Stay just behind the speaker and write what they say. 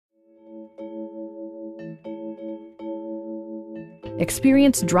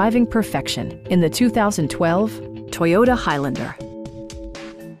Experience driving perfection in the 2012 Toyota Highlander.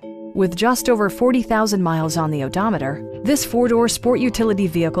 With just over 40,000 miles on the odometer, this four-door sport utility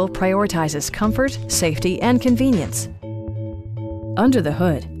vehicle prioritizes comfort, safety, and convenience. Under the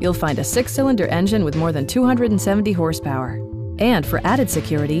hood, you'll find a six-cylinder engine with more than 270 horsepower. And for added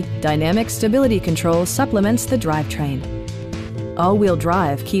security, dynamic stability control supplements the drivetrain. All-wheel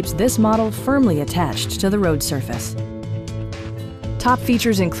drive keeps this model firmly attached to the road surface. Top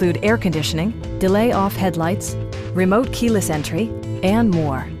features include air conditioning, delay-off headlights, remote keyless entry, and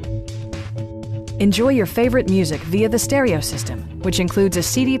more. Enjoy your favorite music via the stereo system, which includes a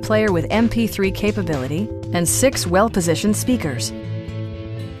CD player with MP3 capability and 6 well-positioned speakers.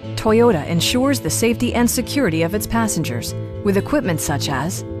 Toyota ensures the safety and security of its passengers with equipment such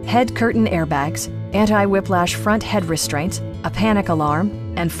as head curtain airbags, anti-whiplash front head restraints, a panic alarm,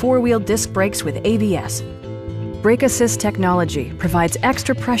 and four-wheel disc brakes with ABS. Brake Assist technology provides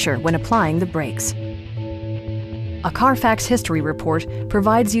extra pressure when applying the brakes. A Carfax history report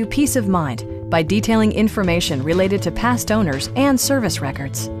provides you peace of mind by detailing information related to past owners and service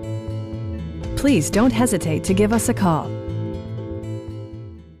records. Please don't hesitate to give us a call.